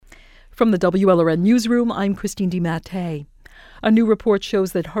From the WLRN Newsroom, I'm Christine DiMattei. A new report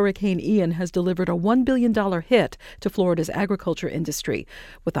shows that Hurricane Ian has delivered a $1 billion hit to Florida's agriculture industry,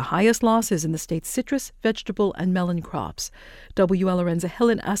 with the highest losses in the state's citrus, vegetable, and melon crops. WLRN's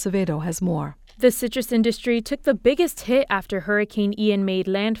Helen Acevedo has more. The citrus industry took the biggest hit after Hurricane Ian made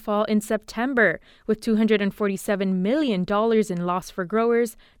landfall in September, with $247 million in loss for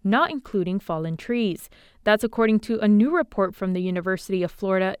growers, not including fallen trees. That's according to a new report from the University of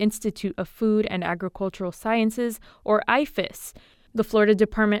Florida Institute of Food and Agricultural Sciences, or IFAS. The Florida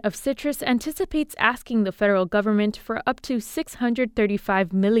Department of Citrus anticipates asking the federal government for up to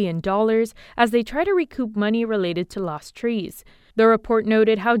 $635 million as they try to recoup money related to lost trees. The report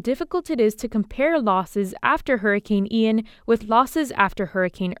noted how difficult it is to compare losses after Hurricane Ian with losses after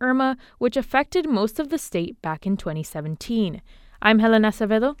Hurricane Irma, which affected most of the state back in 2017. I'm Helen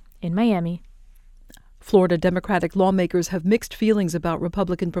Acevedo in Miami. Florida Democratic lawmakers have mixed feelings about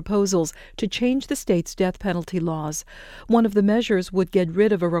Republican proposals to change the state's death penalty laws. One of the measures would get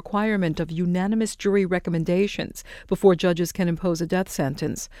rid of a requirement of unanimous jury recommendations before judges can impose a death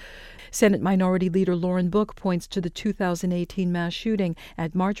sentence. Senate Minority Leader Lauren Book points to the 2018 mass shooting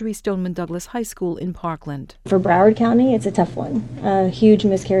at Marjorie Stoneman Douglas High School in Parkland. For Broward County, it's a tough one, a huge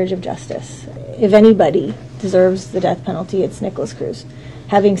miscarriage of justice. If anybody deserves the death penalty, it's Nicholas Cruz.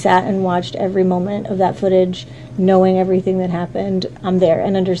 Having sat and watched every moment of that footage, knowing everything that happened, I'm there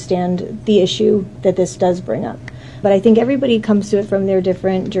and understand the issue that this does bring up. But I think everybody comes to it from their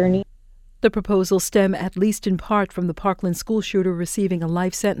different journey. The proposals stem at least in part from the Parkland school shooter receiving a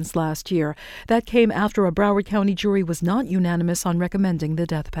life sentence last year. That came after a Broward County jury was not unanimous on recommending the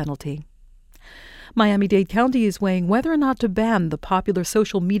death penalty. Miami-Dade County is weighing whether or not to ban the popular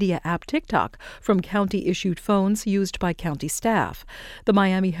social media app TikTok from county-issued phones used by county staff. The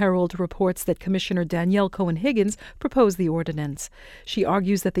Miami Herald reports that Commissioner Danielle Cohen-Higgins proposed the ordinance. She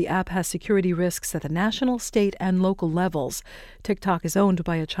argues that the app has security risks at the national, state, and local levels. TikTok is owned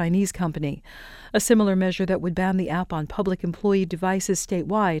by a Chinese company. A similar measure that would ban the app on public employee devices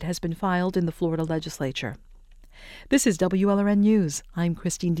statewide has been filed in the Florida legislature. This is WLRN News. I'm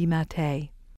Christine DiMattei.